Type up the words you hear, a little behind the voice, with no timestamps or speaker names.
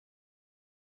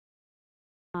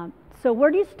So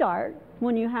where do you start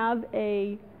when you have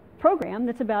a program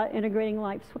that's about integrating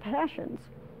life's passions?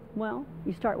 Well,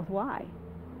 you start with why.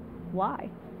 Why?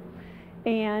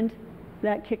 And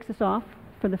that kicks us off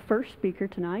for the first speaker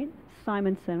tonight,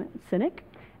 Simon Sinek,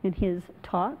 in his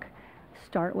talk,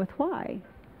 Start with Why.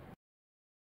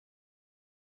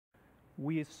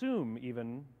 We assume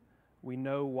even we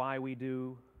know why we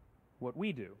do what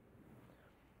we do.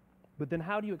 But then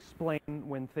how do you explain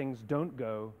when things don't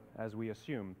go as we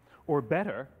assume? Or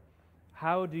better,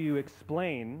 how do you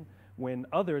explain when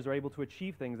others are able to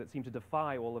achieve things that seem to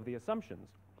defy all of the assumptions?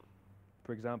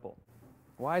 For example,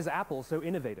 why is Apple so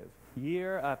innovative?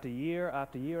 Year after year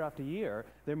after year after year,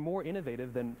 they're more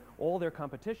innovative than all their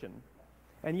competition.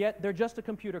 And yet they're just a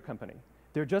computer company.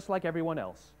 They're just like everyone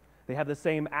else. They have the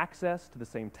same access to the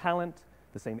same talent,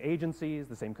 the same agencies,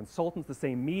 the same consultants, the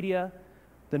same media.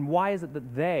 Then why is it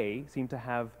that they seem to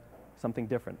have something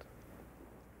different?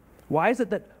 Why is it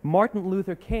that Martin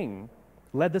Luther King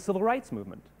led the civil rights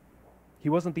movement? He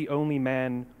wasn't the only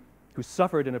man who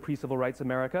suffered in a pre-civil rights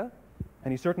America,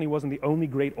 and he certainly wasn't the only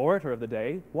great orator of the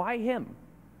day. Why him?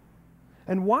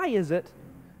 And why is it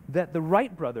that the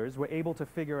Wright brothers were able to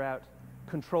figure out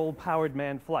controlled powered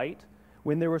manned flight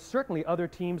when there were certainly other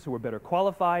teams who were better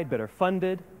qualified, better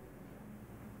funded,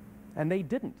 and they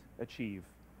didn't achieve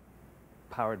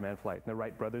powered manned flight, and the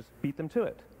Wright brothers beat them to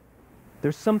it?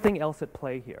 There's something else at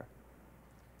play here.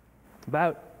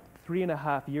 About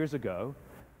 3.5 years ago,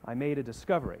 I made a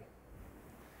discovery,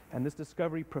 and this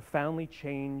discovery profoundly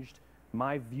changed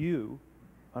my view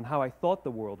on how I thought the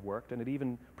world worked, and it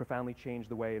even profoundly changed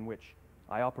the way in which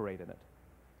I operate in it.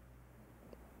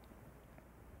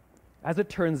 As it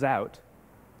turns out,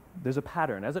 there's a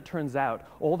pattern. As it turns out,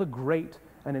 all the great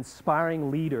and inspiring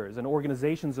leaders and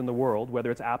organizations in the world, whether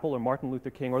it's Apple or Martin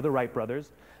Luther King or the Wright brothers,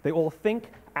 they all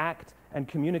think, act, and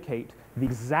communicate the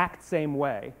exact same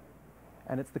way,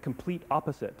 and it's the complete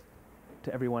opposite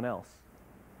to everyone else.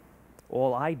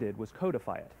 All I did was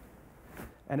codify it.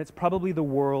 And it's probably the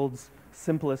world's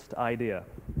simplest idea.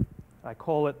 I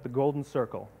call it the golden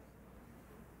circle.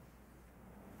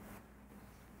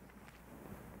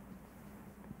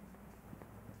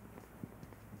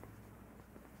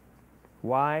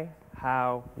 Why,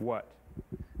 how, what?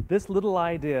 This little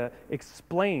idea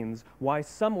explains why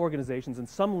some organizations and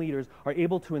some leaders are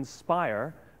able to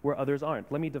inspire where others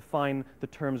aren't. Let me define the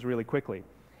terms really quickly.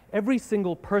 Every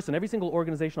single person, every single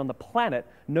organization on the planet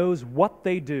knows what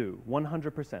they do,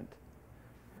 100%.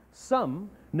 Some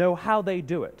know how they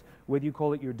do it, whether you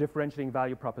call it your differentiating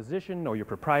value proposition or your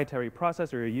proprietary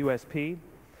process or your USP.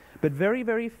 But very,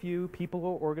 very few people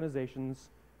or organizations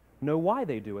know why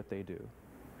they do what they do.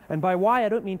 And by why, I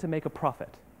don't mean to make a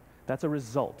profit. That's a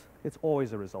result. It's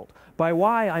always a result. By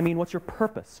why, I mean what's your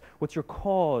purpose? What's your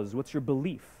cause? What's your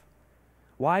belief?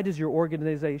 Why does your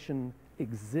organization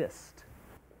exist?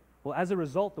 Well, as a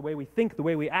result, the way we think, the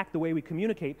way we act, the way we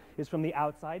communicate is from the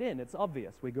outside in. It's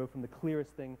obvious. We go from the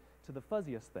clearest thing to the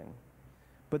fuzziest thing.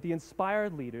 But the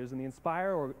inspired leaders and the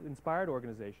inspired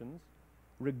organizations,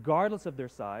 regardless of their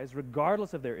size,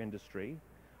 regardless of their industry,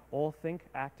 all think,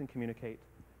 act, and communicate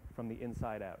from the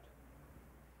inside out.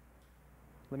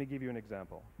 Let me give you an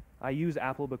example. I use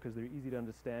Apple because they're easy to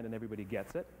understand and everybody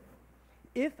gets it.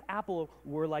 If Apple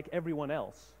were like everyone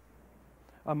else,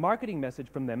 a marketing message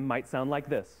from them might sound like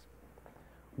this.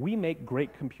 We make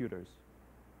great computers.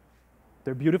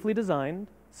 They're beautifully designed,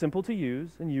 simple to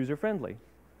use, and user-friendly.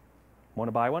 Want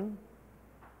to buy one?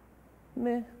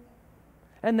 Meh.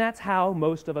 And that's how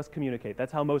most of us communicate.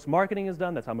 That's how most marketing is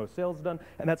done, that's how most sales is done,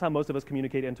 and that's how most of us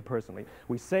communicate interpersonally.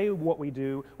 We say what we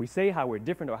do, we say how we're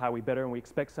different or how we're better, and we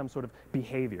expect some sort of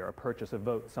behavior, a purchase, a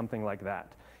vote, something like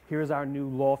that. Here's our new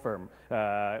law firm.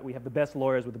 We have the best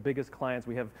lawyers with the biggest clients.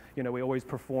 We have, we always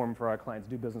perform for our clients,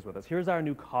 do business with us. Here's our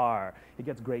new car. It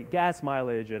gets great gas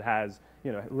mileage. It has,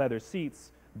 leather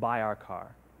seats. Buy our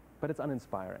car. But it's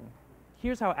uninspiring.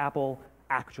 Here's how Apple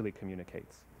actually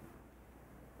communicates.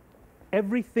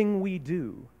 Everything we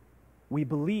do, we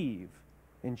believe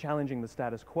in challenging the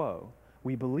status quo.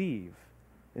 We believe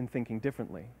in thinking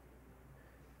differently.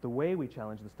 The way we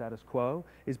challenge the status quo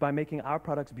is by making our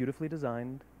products beautifully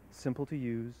designed, simple to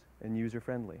use, and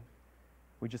user-friendly.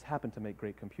 We just happen to make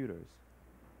great computers.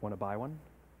 Want to buy one?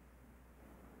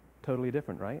 Totally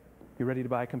different, right? You ready to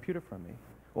buy a computer from me?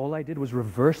 All I did was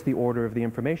reverse the order of the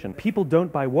information. People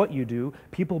don't buy what you do,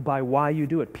 people buy why you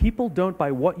do it. People don't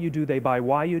buy what you do, they buy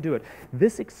why you do it.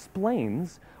 This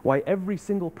explains why every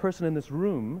single person in this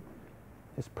room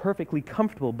is perfectly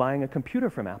comfortable buying a computer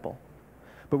from Apple.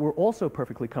 But we're also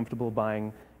perfectly comfortable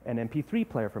buying an MP3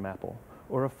 player from Apple,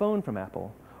 or a phone from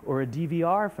Apple, or a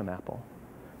DVR from Apple.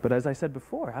 But as I said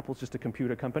before, Apple's just a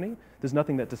computer company. There's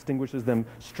nothing that distinguishes them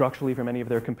structurally from any of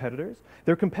their competitors.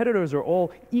 Their competitors are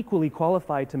all equally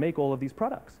qualified to make all of these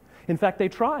products. In fact, they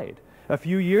tried. A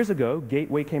few years ago,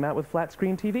 Gateway came out with flat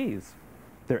screen TVs.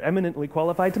 They're eminently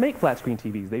qualified to make flat screen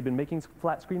TVs. They've been making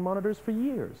flat screen monitors for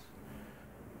years.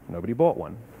 Nobody bought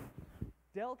one.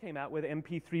 Dell came out with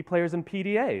MP3 players and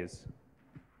PDAs.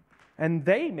 And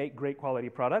they make great quality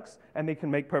products, and they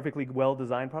can make perfectly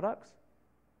well-designed products,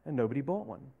 and nobody bought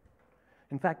one.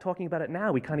 In fact, talking about it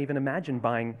now, we can't even imagine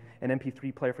buying an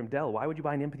MP3 player from Dell. Why would you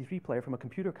buy an MP3 player from a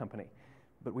computer company?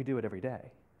 But we do it every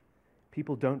day.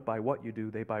 People don't buy what you do,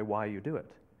 they buy why you do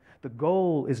it. The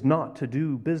goal is not to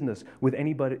do business with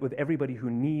everybody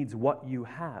who needs what you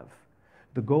have.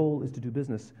 The goal is to do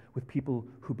business with people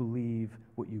who believe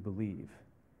what you believe.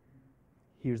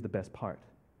 Here's the best part.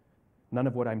 None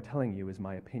of what I'm telling you is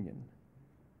my opinion.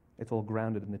 It's all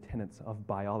grounded in the tenets of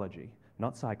biology,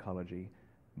 not psychology,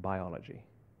 biology.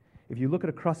 If you look at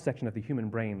a cross-section of the human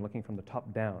brain, looking from the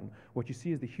top down, what you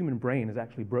see is the human brain is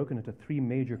actually broken into three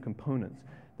major components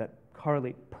that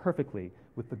correlate perfectly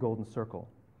with the golden circle.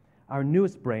 Our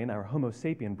newest brain, our Homo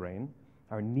sapien brain,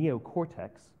 our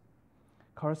neocortex,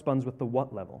 corresponds with the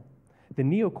what level. The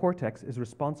neocortex is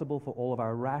responsible for all of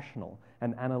our rational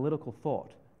and analytical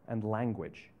thought and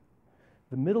language.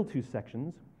 The middle two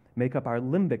sections make up our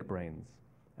limbic brains,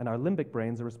 and our limbic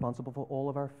brains are responsible for all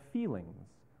of our feelings,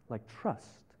 like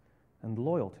trust and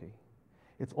loyalty.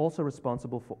 It's also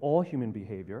responsible for all human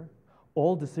behavior,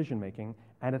 all decision-making,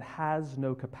 and it has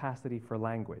no capacity for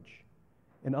language.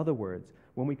 In other words,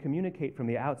 when we communicate from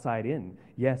the outside in,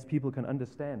 yes, people can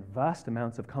understand vast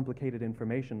amounts of complicated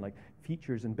information like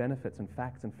features and benefits and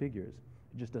facts and figures.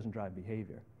 It just doesn't drive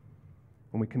behavior.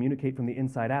 When we communicate from the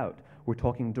inside out, we're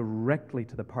talking directly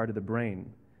to the part of the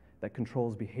brain that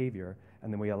controls behavior,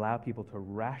 and then we allow people to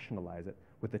rationalize it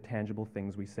with the tangible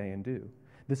things we say and do.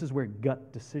 This is where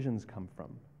gut decisions come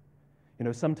from. You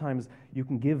know, sometimes you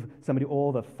can give somebody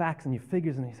all the facts and your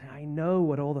figures, and they say, I know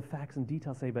what all the facts and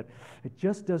details say, but it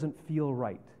just doesn't feel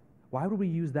right. Why would we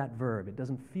use that verb? It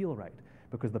doesn't feel right.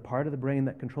 Because the part of the brain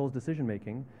that controls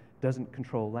decision-making doesn't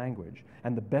control language.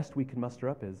 And the best we can muster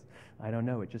up is, I don't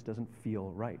know, it just doesn't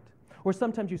feel right. Or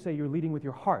sometimes you say you're leading with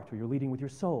your heart, or you're leading with your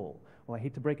soul. Well, I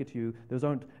hate to break it to you, those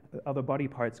aren't other body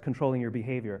parts controlling your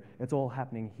behavior. It's all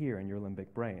happening here in your limbic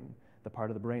brain, the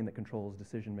part of the brain that controls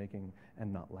decision-making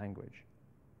and not language.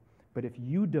 But if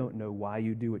you don't know why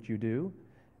you do what you do,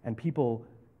 and people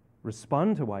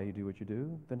respond to why you do what you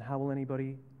do, then how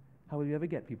will you ever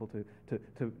get people to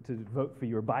vote for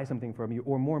you or buy something from you,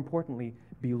 or more importantly,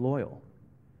 be loyal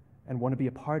and want to be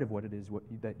a part of what it is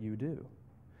that you do?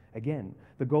 Again,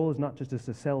 the goal is not just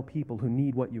to sell people who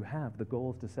need what you have. The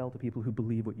goal is to sell to people who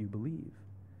believe what you believe.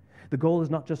 The goal is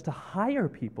not just to hire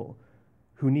people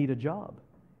who need a job.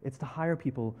 It's to hire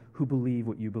people who believe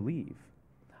what you believe.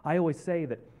 I always say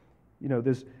that, you know,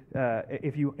 there's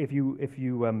if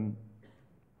you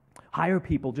hire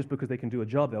people just because they can do a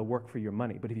job, they'll work for your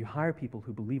money. But if you hire people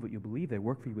who believe what you believe, they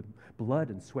work for you with blood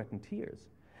and sweat and tears.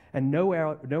 And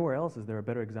nowhere else is there a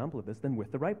better example of this than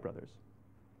with the Wright brothers.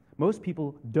 Most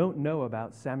people don't know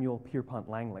about Samuel Pierpont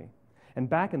Langley. And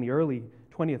back in the early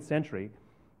 20th century,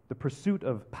 the pursuit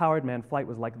of powered man flight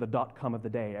was like the dot-com of the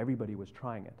day. Everybody was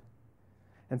trying it.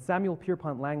 And Samuel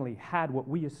Pierpont Langley had what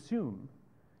we assume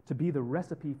to be the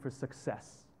recipe for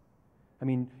success. I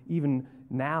mean, even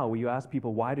now, when you ask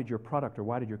people, why did your product or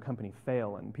why did your company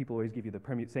fail? And people always give you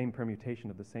the same permutation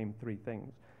of the same three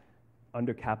things.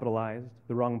 Undercapitalized,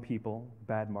 the wrong people,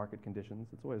 bad market conditions.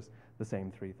 It's always the same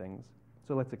three things.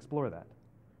 So let's explore that.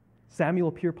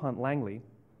 Samuel Pierpont Langley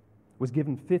was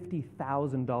given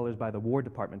 $50,000 by the War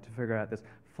Department to figure out this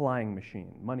flying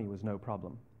machine. Money was no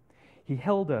problem. He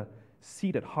held a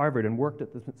seat at Harvard and worked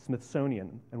at the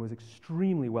Smithsonian and was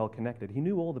extremely well connected. He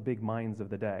knew all the big minds of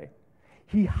the day.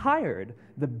 He hired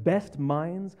the best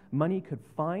minds money could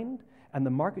find, and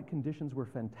the market conditions were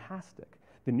fantastic.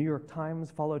 The New York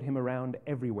Times followed him around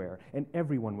everywhere, and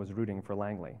everyone was rooting for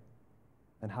Langley.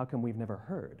 And how come we've never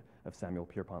heard of Samuel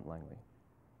Pierpont Langley?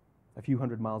 A few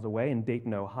hundred miles away in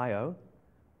Dayton, Ohio,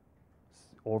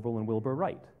 Orville and Wilbur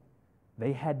Wright.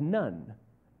 They had none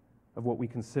of what we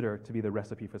consider to be the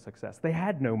recipe for success. They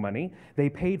had no money. They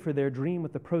paid for their dream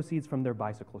with the proceeds from their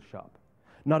bicycle shop.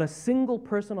 Not a single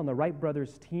person on the Wright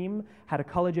brothers' team had a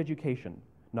college education,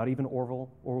 not even Orville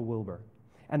or Wilbur.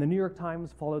 And the New York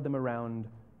Times followed them around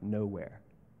nowhere.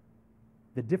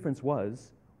 The difference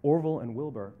was Orville and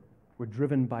Wilbur were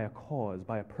driven by a cause,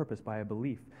 by a purpose, by a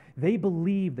belief. They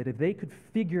believed that if they could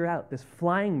figure out this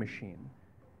flying machine,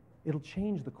 it'll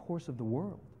change the course of the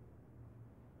world.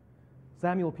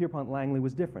 Samuel Pierpont Langley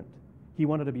was different. He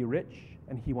wanted to be rich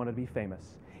and he wanted to be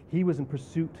famous. He was in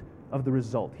pursuit of the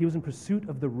result. He was in pursuit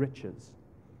of the riches.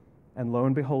 And lo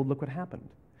and behold, look what happened.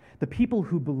 The people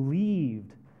who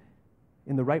believed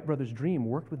in the Wright brothers' dream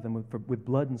worked with them with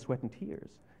blood and sweat and tears.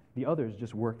 The others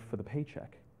just worked for the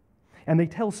paycheck. And they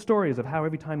tell stories of how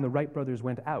every time the Wright brothers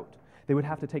went out, they would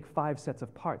have to take 5 sets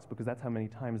of parts because that's how many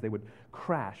times they would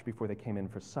crash before they came in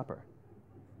for supper.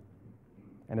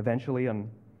 And eventually, on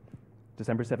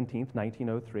December 17th,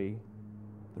 1903,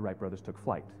 the Wright brothers took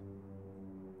flight.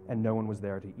 And no one was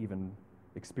there to even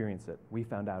experience it. We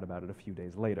found out about it a few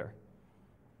days later.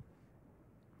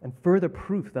 And further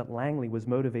proof that Langley was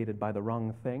motivated by the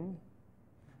wrong thing,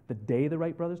 the day the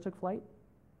Wright brothers took flight,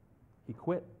 he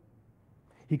quit.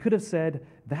 He could have said,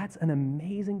 "That's an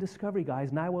amazing discovery,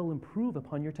 guys. Now we'll improve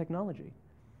upon your technology."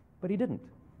 But he didn't.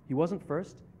 He wasn't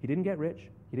first. He didn't get rich.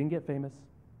 He didn't get famous.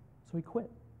 So he quit.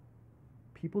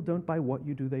 People don't buy what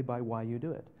you do, they buy why you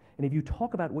do it. And if you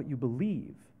talk about what you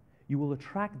believe, you will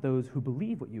attract those who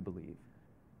believe what you believe.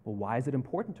 Well, why is it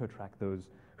important to attract those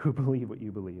who believe what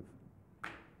you believe?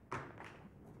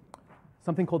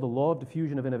 Something called the law of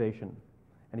diffusion of innovation.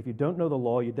 And if you don't know the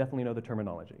law, you definitely know the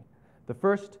terminology. The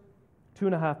first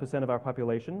 2.5% of our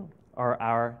population are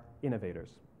our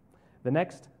innovators. The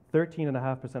next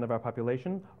 13.5% of our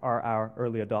population are our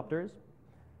early adopters.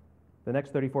 The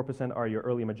next 34% are your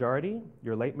early majority,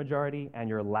 your late majority, and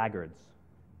your laggards.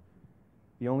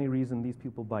 The only reason these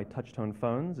people buy touch-tone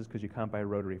phones is because you can't buy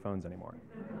rotary phones anymore.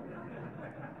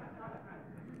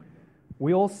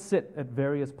 We all sit at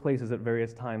various places at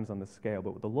various times on the scale,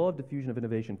 but what the law of diffusion of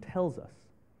innovation tells us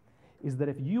is that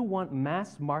if you want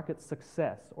mass market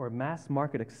success or mass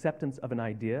market acceptance of an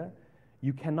idea,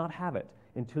 you cannot have it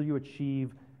until you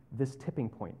achieve this tipping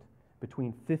point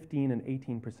between 15 and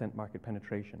 18% market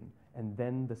penetration, and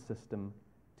then the system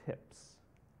tips.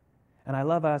 And I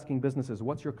love asking businesses,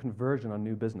 what's your conversion on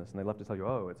new business? And they love to tell you,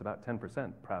 oh, it's about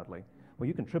 10%, proudly. Well,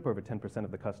 you can trip over 10%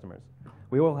 of the customers.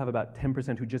 We all have about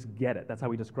 10% who just get it. That's how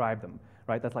we describe them,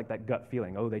 right? That's like that gut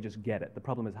feeling, oh, they just get it. The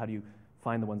problem is, how do you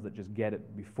find the ones that just get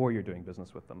it before you're doing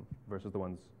business with them versus the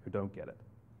ones who don't get it?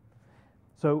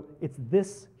 So it's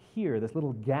this here, this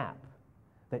little gap,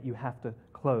 that you have to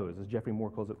close, as Geoffrey Moore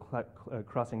calls it,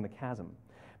 crossing the chasm.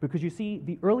 Because you see,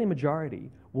 the early majority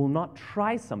will not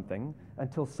try something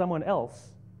until someone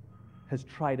else has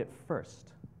tried it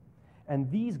first. And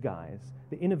these guys,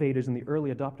 the innovators and the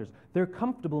early adopters, they're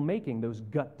comfortable making those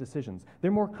gut decisions.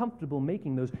 They're more comfortable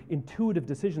making those intuitive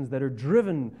decisions that are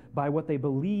driven by what they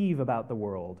believe about the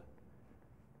world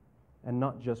and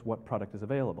not just what product is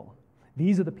available.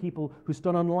 These are the people who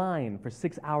stood online for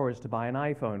 6 hours to buy an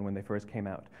iPhone when they first came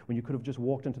out, when you could have just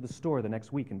walked into the store the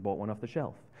next week and bought one off the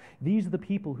shelf. These are the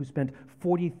people who spent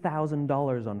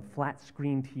 $40,000 on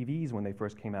flat-screen TVs when they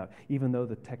first came out, even though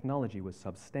the technology was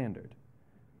substandard.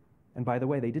 And by the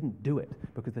way, they didn't do it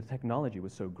because the technology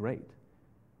was so great.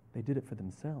 They did it for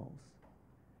themselves.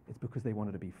 It's because they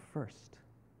wanted to be first.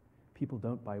 People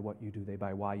don't buy what you do, they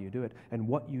buy why you do it. And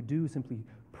what you do simply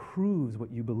proves what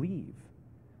you believe.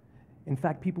 In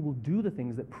fact, people will do the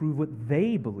things that prove what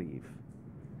they believe.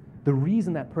 The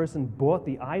reason that person bought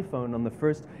the iPhone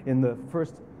in the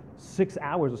first 6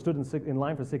 hours, or stood in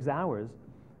line for 6 hours,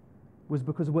 was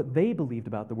because of what they believed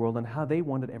about the world and how they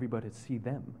wanted everybody to see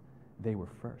them. They were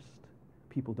first.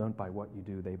 People don't buy what you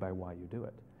do, they buy why you do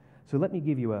it. So let me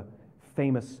give you a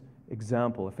famous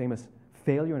example, a famous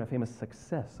failure and a famous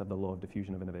success of the law of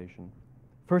diffusion of innovation.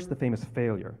 First, the famous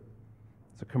failure.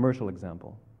 It's a commercial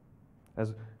example.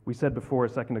 As we said before a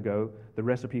second ago, the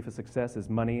recipe for success is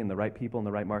money and the right people and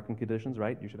the right marketing conditions,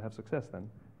 right? You should have success then.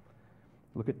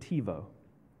 Look at TiVo.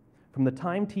 From the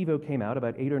time TiVo came out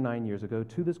about 8 or 9 years ago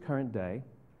to this current day,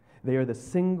 they are the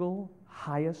single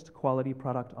highest quality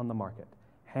product on the market.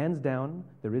 Hands down,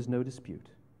 there is no dispute.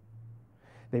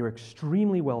 They were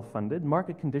extremely well funded.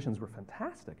 Market conditions were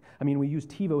fantastic. I mean, we use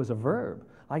TiVo as a verb.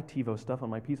 I TiVo stuff on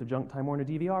my piece of junk Time Warner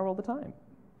DVR all the time.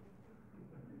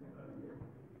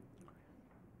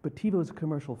 But TiVo is a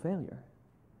commercial failure.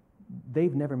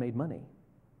 They've never made money.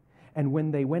 And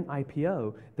when they went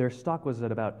IPO, their stock was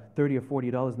at about $30 or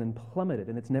 $40 and then plummeted,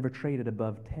 and it's never traded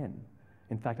above 10.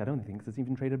 In fact, I don't think it's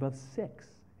even traded above 6,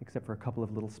 except for a couple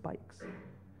of little spikes.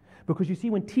 Because you see,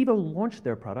 when TiVo launched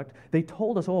their product, they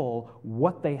told us all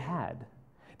what they had.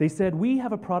 They said, we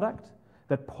have a product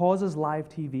that pauses live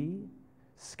TV,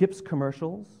 skips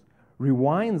commercials,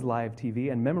 rewinds live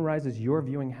TV, and memorizes your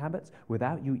viewing habits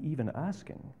without you even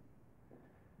asking.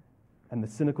 And the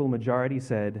cynical majority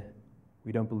said,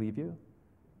 we don't believe you,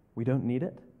 we don't need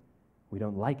it, we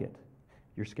don't like it,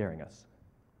 you're scaring us.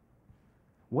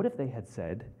 What if they had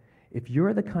said, if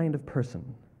you're the kind of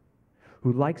person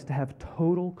who likes to have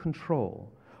total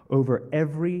control over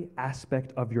every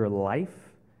aspect of your life,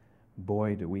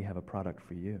 boy, do we have a product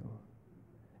for you.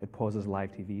 It pauses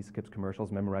live TV, skips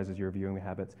commercials, memorizes your viewing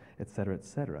habits, etc.,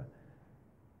 etc.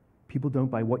 People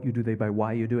don't buy what you do, they buy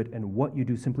why you do it, and what you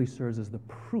do simply serves as the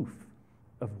proof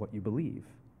of what you believe.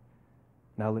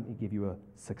 Now let me give you a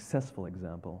successful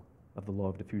example of the law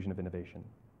of diffusion of innovation.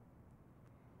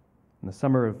 In the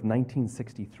summer of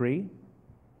 1963,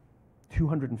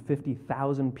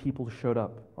 250,000 people showed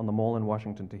up on the Mall in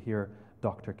Washington to hear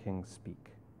Dr. King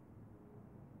speak.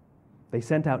 They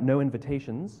sent out no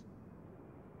invitations,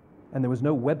 and there was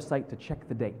no website to check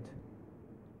the date.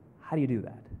 How do you do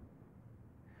that?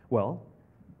 Well,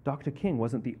 Dr. King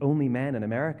wasn't the only man in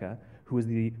America who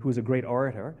was a great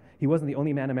orator. He wasn't the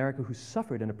only man in America who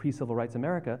suffered in a pre-civil rights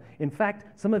America. In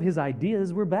fact, some of his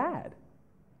ideas were bad,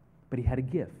 but he had a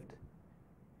gift.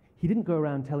 He didn't go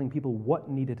around telling people what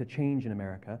needed to change in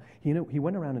America. He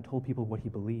went around and told people what he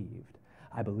believed.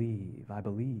 I believe, I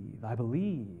believe, I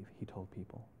believe, he told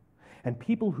people. And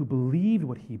people who believed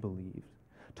what he believed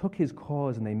took his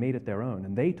cause and they made it their own,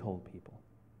 and they told people.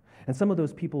 And some of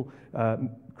those people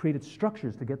created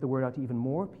structures to get the word out to even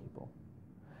more people.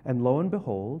 And lo and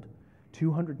behold,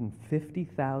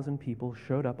 250,000 people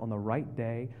showed up on the right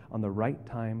day, on the right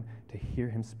time to hear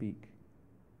him speak.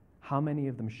 How many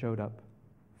of them showed up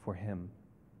for him?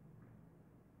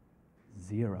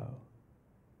 0.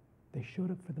 They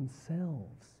showed up for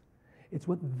themselves. It's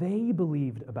what they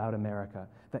believed about America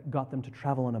that got them to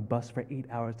travel on a bus for 8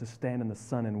 hours to stand in the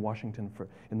sun in Washington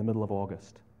in the middle of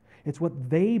August. It's what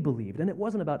they believed. And it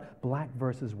wasn't about black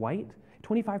versus white.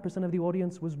 25% of the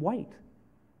audience was white.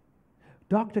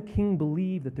 Dr. King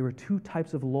believed that there were 2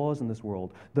 types of laws in this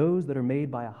world, those that are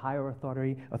made by a higher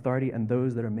authority and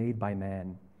those that are made by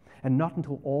man. And not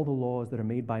until all the laws that are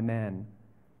made by man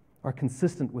are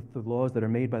consistent with the laws that are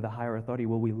made by the higher authority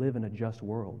will we live in a just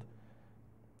world.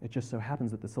 It just so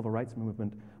happens that the civil rights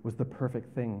movement was the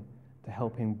perfect thing to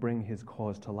help him bring his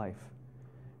cause to life.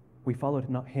 We followed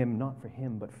not for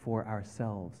him, but for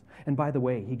ourselves. And by the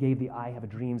way, he gave the I have a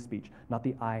dream speech, not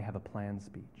the I have a plan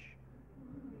speech.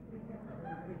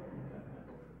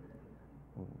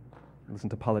 Listen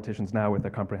to politicians now with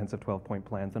their comprehensive 12-point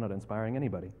plans. They're not inspiring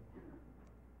anybody.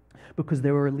 Because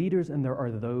there are leaders and there are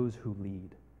those who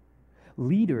lead.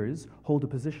 Leaders hold a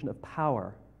position of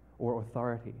power or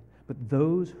authority, but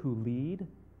those who lead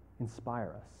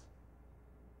inspire us.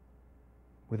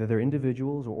 Whether they're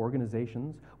individuals or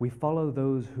organizations, we follow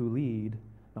those who lead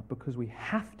not because we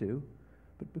have to,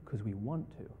 but because we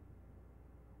want to.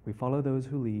 We follow those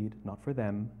who lead not for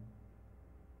them,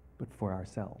 but for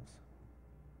ourselves.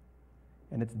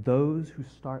 And it's those who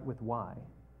start with why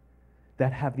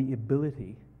that have the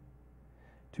ability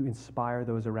to inspire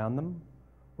those around them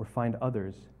or find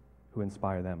others who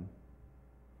inspire them.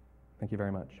 Thank you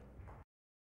very much.